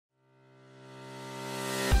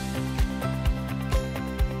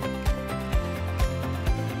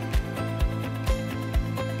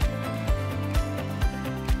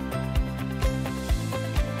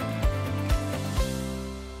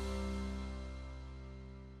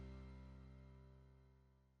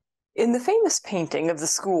In the famous painting of the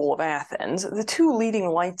School of Athens, the two leading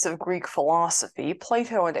lights of Greek philosophy,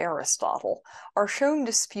 Plato and Aristotle, are shown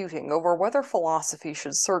disputing over whether philosophy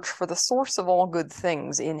should search for the source of all good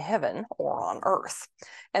things in heaven or on earth,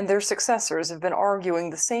 and their successors have been arguing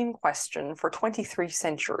the same question for 23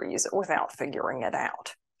 centuries without figuring it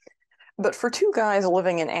out. But for two guys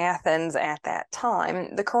living in Athens at that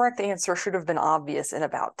time, the correct answer should have been obvious in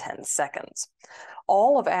about 10 seconds.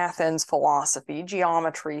 All of Athens' philosophy,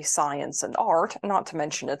 geometry, science, and art, not to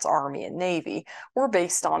mention its army and navy, were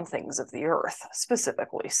based on things of the earth,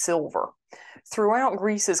 specifically silver. Throughout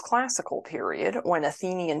Greece's classical period, when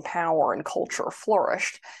Athenian power and culture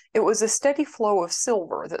flourished, it was a steady flow of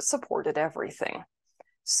silver that supported everything.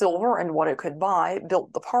 Silver and what it could buy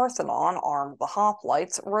built the Parthenon, armed the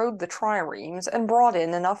hoplites, rode the triremes, and brought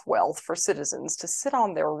in enough wealth for citizens to sit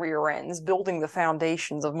on their rear ends building the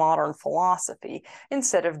foundations of modern philosophy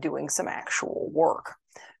instead of doing some actual work.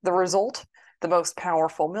 The result? The most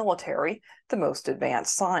powerful military, the most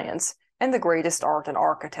advanced science, and the greatest art and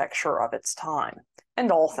architecture of its time,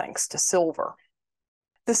 and all thanks to silver.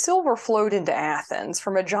 The silver flowed into Athens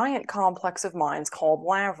from a giant complex of mines called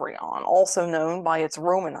Lavrion, also known by its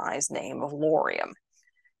Romanized name of Laurium.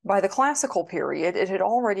 By the classical period, it had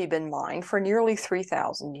already been mined for nearly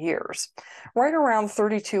 3,000 years. Right around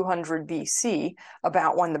 3200 BC,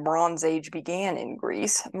 about when the Bronze Age began in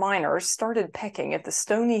Greece, miners started pecking at the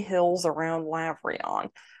stony hills around Lavrion,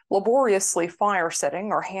 laboriously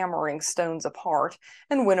fire-setting or hammering stones apart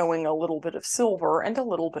and winnowing a little bit of silver and a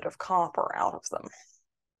little bit of copper out of them.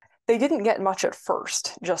 They didn't get much at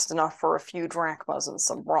first, just enough for a few drachmas and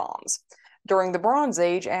some bronze. During the Bronze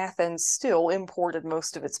Age, Athens still imported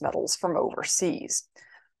most of its metals from overseas.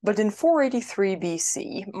 But in 483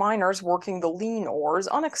 BC, miners working the lean ores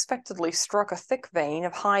unexpectedly struck a thick vein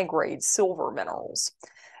of high-grade silver minerals.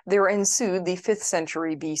 There ensued the 5th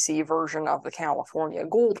century BC version of the California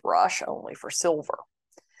gold rush, only for silver.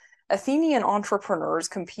 Athenian entrepreneurs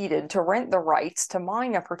competed to rent the rights to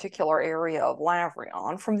mine a particular area of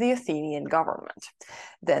Lavrion from the Athenian government.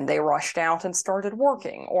 Then they rushed out and started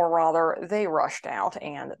working, or rather, they rushed out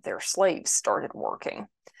and their slaves started working.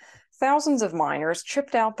 Thousands of miners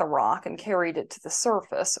chipped out the rock and carried it to the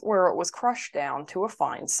surface, where it was crushed down to a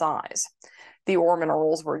fine size. The ore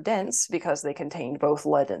minerals were dense because they contained both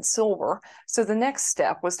lead and silver, so the next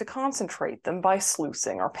step was to concentrate them by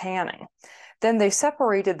sluicing or panning. Then they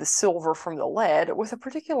separated the silver from the lead with a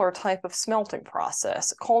particular type of smelting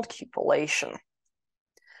process called cupellation.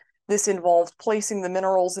 This involved placing the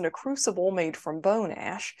minerals in a crucible made from bone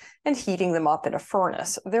ash and heating them up in a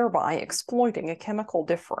furnace, thereby exploiting a chemical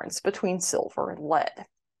difference between silver and lead.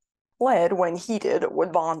 Lead, when heated,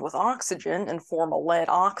 would bond with oxygen and form a lead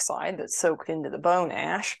oxide that soaked into the bone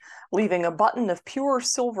ash, leaving a button of pure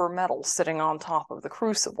silver metal sitting on top of the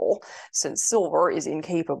crucible, since silver is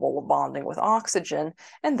incapable of bonding with oxygen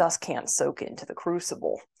and thus can't soak into the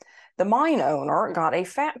crucible. The mine owner got a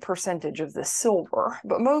fat percentage of this silver,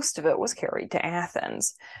 but most of it was carried to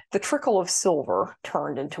Athens. The trickle of silver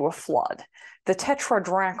turned into a flood. The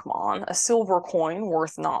tetradrachmon, a silver coin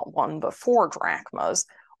worth not 1 but 4 drachmas,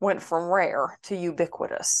 went from rare to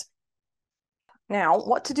ubiquitous. Now,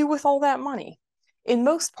 what to do with all that money? In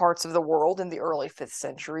most parts of the world in the early 5th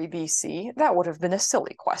century BC, that would have been a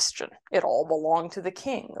silly question. It all belonged to the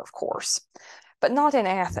king, of course. But not in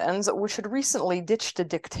Athens, which had recently ditched a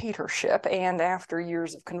dictatorship and, after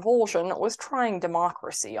years of convulsion, was trying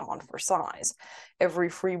democracy on for size. Every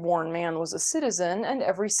freeborn man was a citizen, and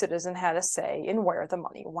every citizen had a say in where the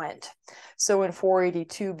money went. So in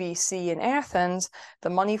 482 BC in Athens, the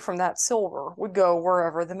money from that silver would go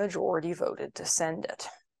wherever the majority voted to send it.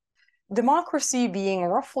 Democracy being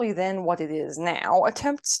roughly then what it is now,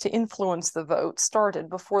 attempts to influence the vote started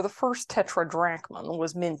before the first tetradrachmon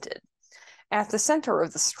was minted. At the center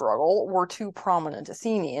of the struggle were two prominent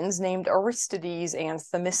Athenians named Aristides and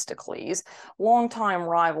Themistocles, longtime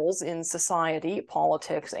rivals in society,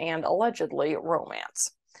 politics, and allegedly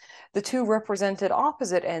romance. The two represented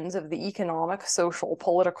opposite ends of the economic, social,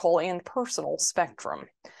 political, and personal spectrum.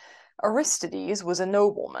 Aristides was a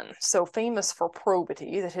nobleman, so famous for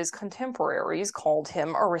probity that his contemporaries called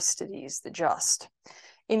him Aristides the Just.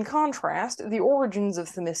 In contrast, the origins of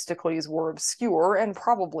Themistocles were obscure and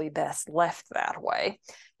probably best left that way,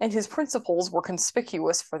 and his principles were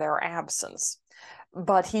conspicuous for their absence.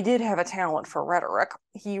 But he did have a talent for rhetoric.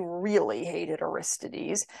 He really hated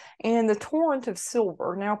Aristides, and the torrent of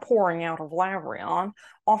silver now pouring out of Lavrion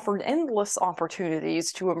offered endless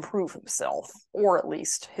opportunities to improve himself, or at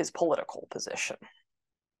least his political position.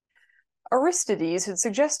 Aristides had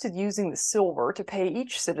suggested using the silver to pay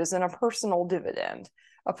each citizen a personal dividend,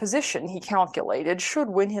 a position he calculated should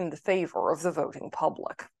win him the favor of the voting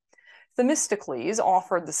public. Themistocles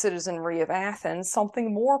offered the citizenry of Athens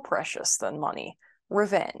something more precious than money: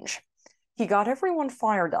 revenge. He got everyone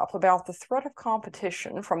fired up about the threat of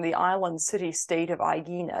competition from the island city-state of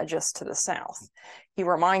Aegina just to the south. He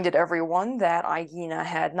reminded everyone that Aegina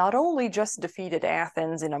had not only just defeated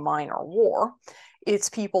Athens in a minor war, its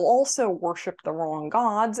people also worshipped the wrong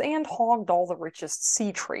gods and hogged all the richest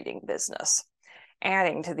sea trading business.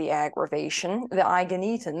 Adding to the aggravation, the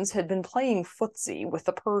Aeginetans had been playing footsie with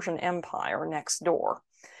the Persian Empire next door.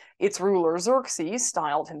 Its ruler Xerxes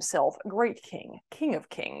styled himself Great King, King of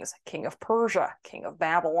Kings, King of Persia, King of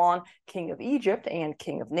Babylon, King of Egypt, and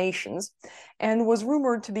King of Nations, and was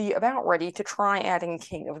rumored to be about ready to try adding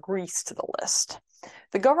King of Greece to the list.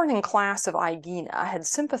 The governing class of Aegina had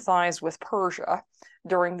sympathized with Persia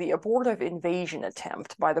during the abortive invasion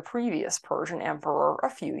attempt by the previous Persian emperor a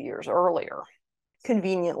few years earlier.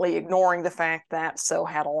 Conveniently ignoring the fact that so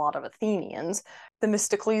had a lot of Athenians,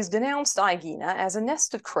 Themistocles denounced Aegina as a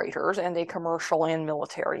nest of traitors and a commercial and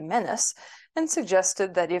military menace, and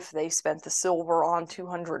suggested that if they spent the silver on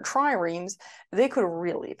 200 triremes, they could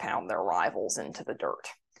really pound their rivals into the dirt.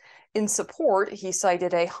 In support, he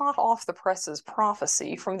cited a hot-off-the-presses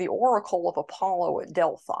prophecy from the oracle of Apollo at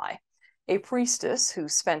Delphi, a priestess who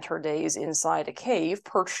spent her days inside a cave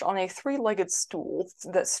perched on a three-legged stool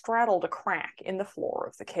that straddled a crack in the floor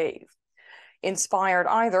of the cave. Inspired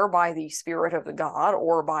either by the spirit of the god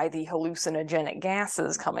or by the hallucinogenic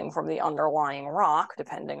gases coming from the underlying rock,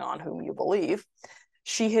 depending on whom you believe,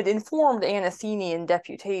 she had informed an Athenian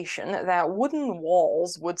deputation that wooden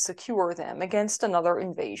walls would secure them against another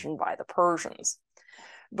invasion by the Persians.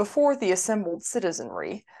 Before the assembled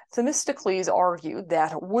citizenry, Themistocles argued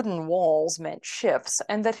that wooden walls meant ships,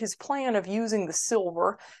 and that his plan of using the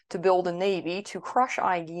silver to build a navy to crush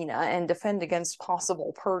Aegina and defend against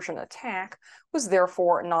possible Persian attack was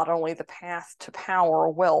therefore not only the path to power,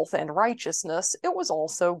 wealth, and righteousness, it was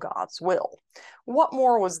also God's will. What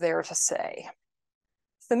more was there to say?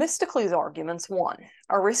 Themistocles' arguments won.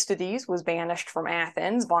 Aristides was banished from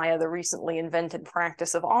Athens via the recently invented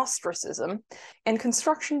practice of ostracism, and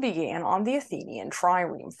construction began on the Athenian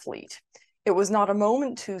trireme fleet. It was not a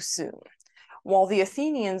moment too soon. While the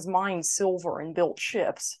Athenians mined silver and built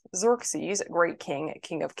ships, Xerxes, Great King,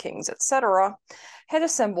 King of Kings, etc., had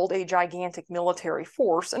assembled a gigantic military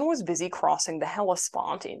force and was busy crossing the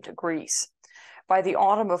Hellespont into Greece. By the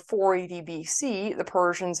autumn of 480 BC, the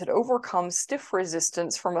Persians had overcome stiff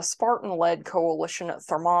resistance from a Spartan-led coalition at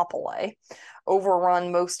Thermopylae,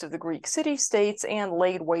 overrun most of the Greek city-states, and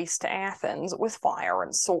laid waste to Athens with fire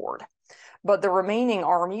and sword. But the remaining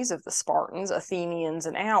armies of the Spartans, Athenians,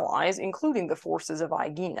 and allies, including the forces of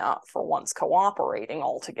Aegina, for once cooperating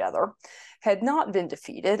altogether, had not been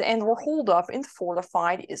defeated and were holed up in the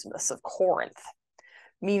fortified Isthmus of Corinth.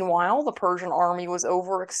 Meanwhile, the Persian army was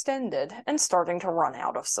overextended and starting to run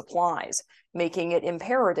out of supplies, making it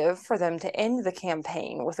imperative for them to end the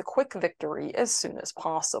campaign with a quick victory as soon as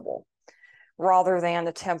possible. Rather than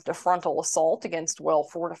attempt a frontal assault against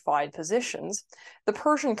well-fortified positions, the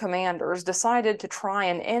Persian commanders decided to try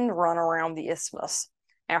an end run around the isthmus.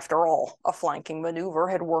 After all, a flanking maneuver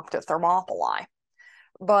had worked at Thermopylae.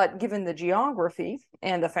 But given the geography,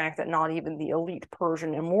 and the fact that not even the elite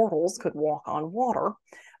Persian immortals could walk on water,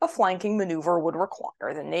 a flanking maneuver would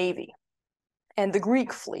require the navy. And the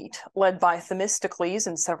Greek fleet, led by Themistocles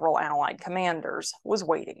and several allied commanders, was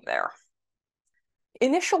waiting there.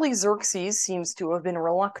 Initially, Xerxes seems to have been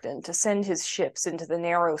reluctant to send his ships into the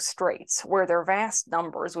narrow straits, where their vast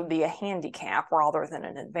numbers would be a handicap rather than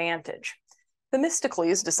an advantage.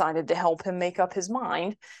 Themistocles decided to help him make up his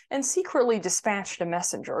mind, and secretly dispatched a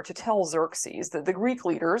messenger to tell Xerxes that the Greek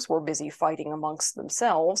leaders were busy fighting amongst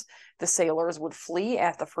themselves, the sailors would flee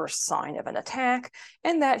at the first sign of an attack,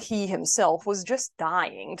 and that he himself was just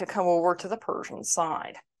dying to come over to the Persian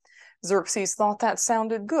side. Xerxes thought that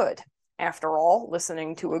sounded good. After all,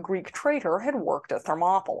 listening to a Greek traitor had worked at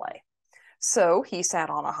Thermopylae. So he sat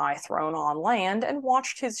on a high throne on land and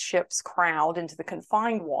watched his ships crowd into the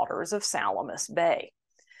confined waters of Salamis Bay.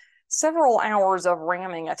 Several hours of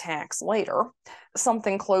ramming attacks later,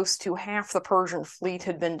 something close to half the Persian fleet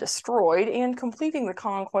had been destroyed, and completing the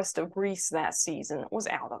conquest of Greece that season was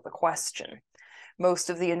out of the question. Most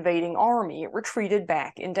of the invading army retreated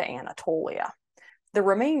back into Anatolia. The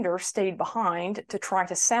remainder stayed behind to try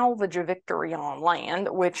to salvage a victory on land,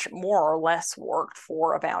 which more or less worked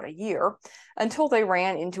for about a year, until they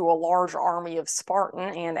ran into a large army of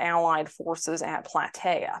Spartan and allied forces at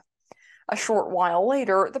Plataea. A short while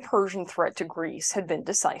later, the Persian threat to Greece had been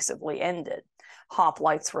decisively ended.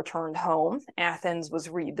 Hoplites returned home, Athens was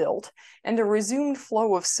rebuilt, and a resumed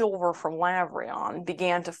flow of silver from Lavrion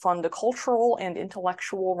began to fund a cultural and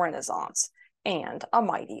intellectual renaissance and a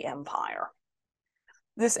mighty empire.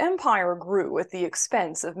 This empire grew at the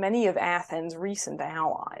expense of many of Athens' recent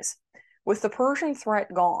allies. With the Persian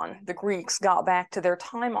threat gone, the Greeks got back to their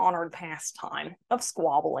time-honored pastime of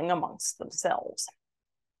squabbling amongst themselves.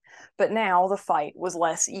 But now the fight was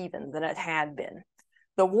less even than it had been.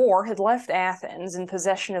 The war had left Athens in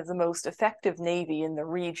possession of the most effective navy in the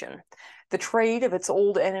region. The trade of its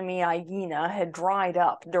old enemy Aegina had dried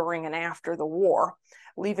up during and after the war,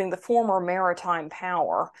 leaving the former maritime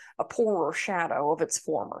power a poorer shadow of its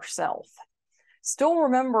former self. Still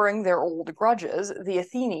remembering their old grudges, the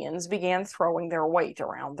Athenians began throwing their weight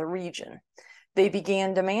around the region. They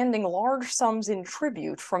began demanding large sums in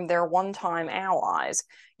tribute from their one-time allies,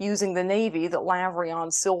 using the navy that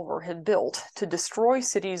Lavrion Silver had built to destroy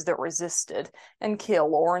cities that resisted and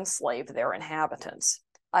kill or enslave their inhabitants.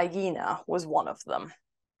 Aegina was one of them.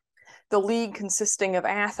 The league, consisting of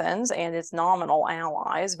Athens and its nominal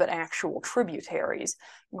allies, but actual tributaries,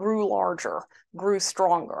 grew larger, grew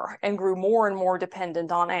stronger, and grew more and more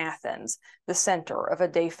dependent on Athens, the center of a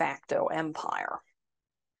de facto empire.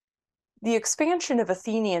 The expansion of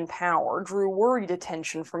Athenian power drew worried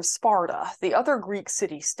attention from Sparta, the other Greek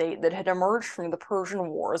city-state that had emerged from the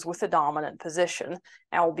Persian Wars with a dominant position,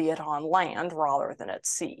 albeit on land rather than at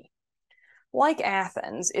sea. Like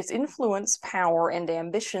Athens, its influence, power, and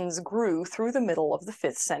ambitions grew through the middle of the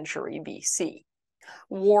 5th century BC.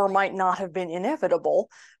 War might not have been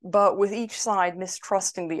inevitable, but with each side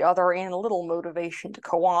mistrusting the other and little motivation to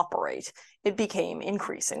cooperate, it became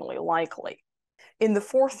increasingly likely. In the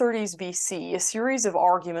 430s BC, a series of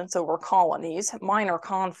arguments over colonies, minor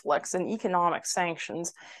conflicts, and economic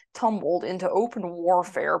sanctions tumbled into open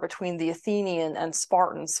warfare between the Athenian and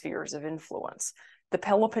Spartan spheres of influence. The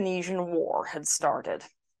Peloponnesian War had started.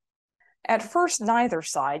 At first, neither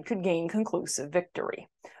side could gain conclusive victory.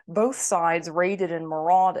 Both sides raided and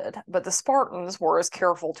marauded, but the Spartans were as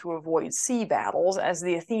careful to avoid sea battles as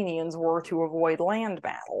the Athenians were to avoid land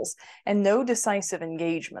battles, and no decisive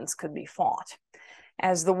engagements could be fought.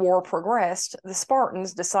 As the war progressed, the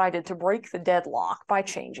Spartans decided to break the deadlock by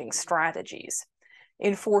changing strategies.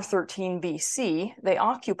 In 413 BC, they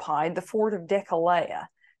occupied the fort of Decelea,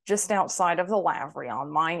 just outside of the Lavrion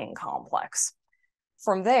mining complex.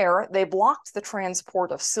 From there, they blocked the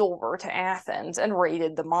transport of silver to Athens and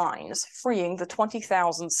raided the mines, freeing the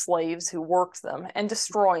 20,000 slaves who worked them and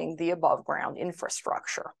destroying the above-ground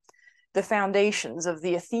infrastructure. The foundations of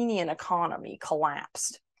the Athenian economy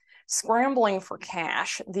collapsed. Scrambling for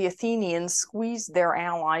cash, the Athenians squeezed their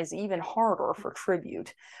allies even harder for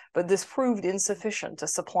tribute, but this proved insufficient to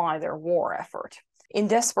supply their war effort. In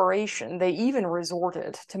desperation, they even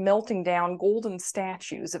resorted to melting down golden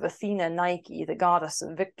statues of Athena Nike, the goddess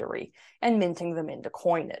of victory, and minting them into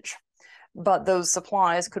coinage. But those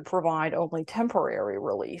supplies could provide only temporary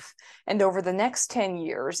relief, and over the next 10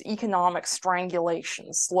 years, economic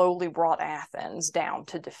strangulation slowly brought Athens down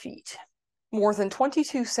to defeat. More than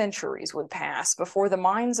 22 centuries would pass before the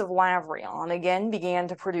mines of Lavrion again began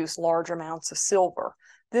to produce large amounts of silver,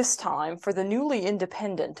 this time for the newly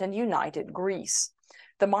independent and united Greece.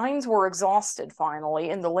 The mines were exhausted finally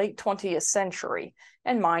in the late 20th century,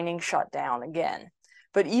 and mining shut down again.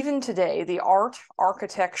 But even today, the art,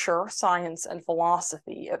 architecture, science, and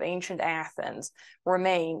philosophy of ancient Athens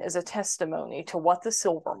remain as a testimony to what the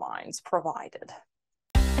silver mines provided.